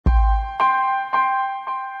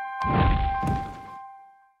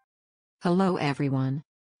Hello everyone.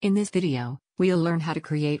 In this video, we'll learn how to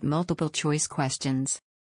create multiple choice questions.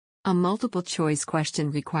 A multiple choice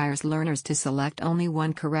question requires learners to select only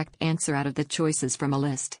one correct answer out of the choices from a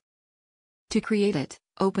list. To create it,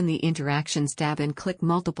 open the Interactions tab and click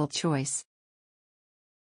Multiple Choice.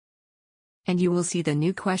 And you will see the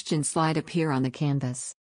new question slide appear on the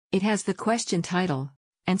canvas. It has the question title,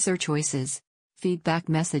 answer choices, feedback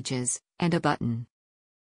messages, and a button.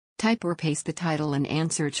 Type or paste the title and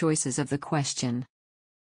answer choices of the question.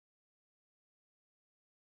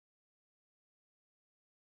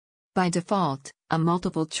 By default, a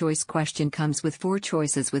multiple choice question comes with 4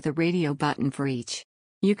 choices with a radio button for each.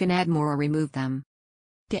 You can add more or remove them.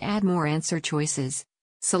 To add more answer choices,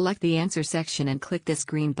 select the answer section and click this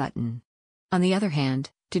green button. On the other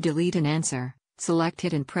hand, to delete an answer, select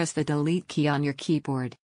it and press the delete key on your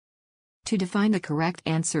keyboard. To define the correct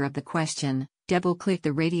answer of the question, double-click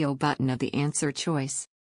the radio button of the answer choice.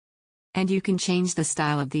 And you can change the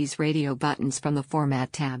style of these radio buttons from the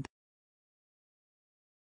Format tab.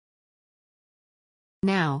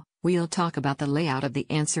 Now, we'll talk about the layout of the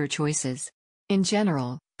answer choices. In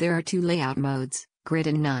general, there are 2 layout modes, grid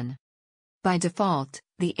and none. By default,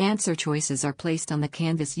 the answer choices are placed on the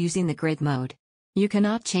canvas using the grid mode. You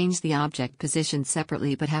cannot change the object position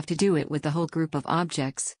separately but have to do it with the whole group of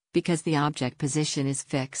objects, because the object position is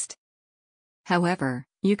fixed. However,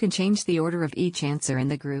 you can change the order of each answer in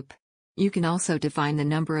the group. You can also define the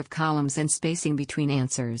number of columns and spacing between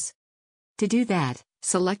answers. To do that,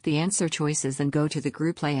 select the answer choices and go to the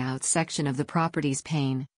Group Layout section of the Properties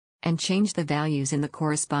pane, and change the values in the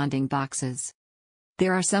corresponding boxes.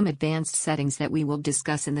 There are some advanced settings that we will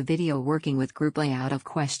discuss in the video working with group layout of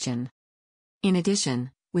question. In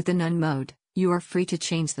addition, with the None mode, you are free to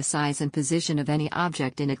change the size and position of any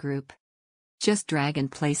object in a group. Just drag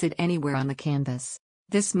and place it anywhere on the canvas.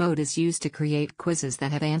 This mode is used to create quizzes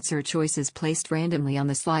that have answer choices placed randomly on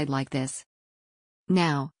the slide like this.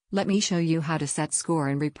 Now, let me show you how to set score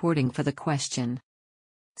and reporting for the question.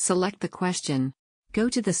 Select the question, go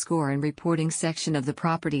to the Score and Reporting section of the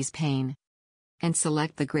Properties pane, and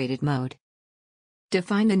select the Graded mode.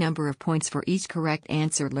 Define the number of points for each correct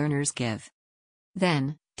answer learners give.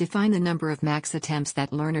 Then, define the number of max attempts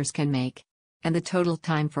that learners can make, and the total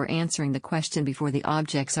time for answering the question before the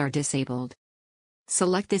objects are disabled.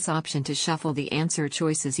 Select this option to shuffle the answer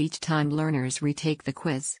choices each time learners retake the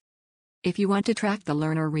quiz. If you want to track the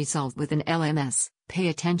learner result with an LMS, pay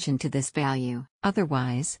attention to this value.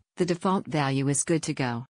 Otherwise, the default value is good to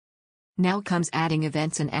go. Now comes adding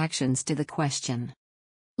events and actions to the question.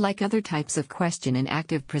 Like other types of question in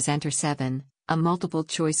ActivePresenter 7, a multiple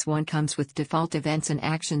choice one comes with default events and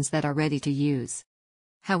actions that are ready to use.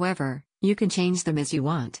 However, you can change them as you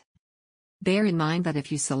want. Bear in mind that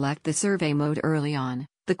if you select the survey mode early on,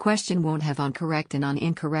 the question won't have on correct and on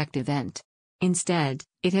incorrect event. Instead,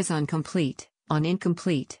 it has on complete, on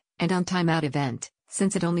incomplete, and on timeout event,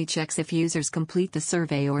 since it only checks if users complete the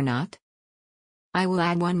survey or not. I will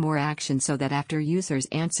add one more action so that after users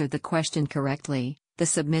answer the question correctly, the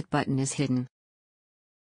Submit button is hidden.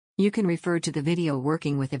 You can refer to the video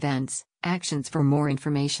working with events, actions for more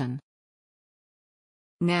information.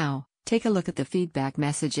 Now, take a look at the feedback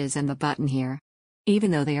messages and the button here.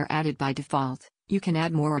 Even though they are added by default, you can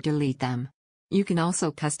add more or delete them. You can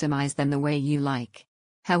also customize them the way you like.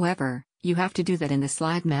 However, you have to do that in the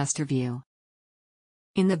Slide Master view.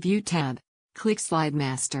 In the View tab, click Slide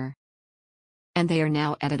Master. And they are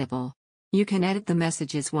now editable. You can edit the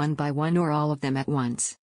messages one by one or all of them at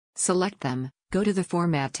once. Select them, go to the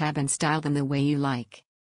Format tab and style them the way you like.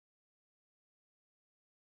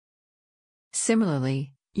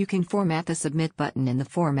 Similarly, you can format the Submit button in the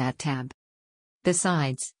Format tab.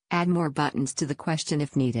 Besides, add more buttons to the question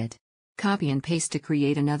if needed. Copy and paste to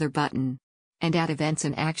create another button, and add events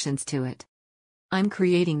and actions to it. I'm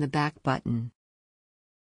creating the Back button.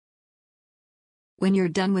 When you're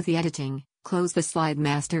done with the editing, close the Slide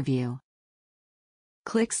Master view.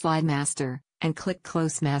 Click Slide Master, and click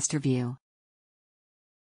Close Master View.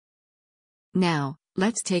 Now,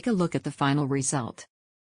 let's take a look at the final result.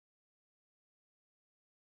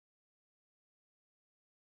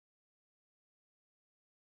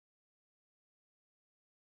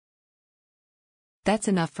 That's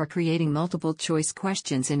enough for creating multiple choice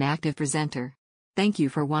questions in ActivePresenter. Thank you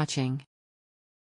for watching.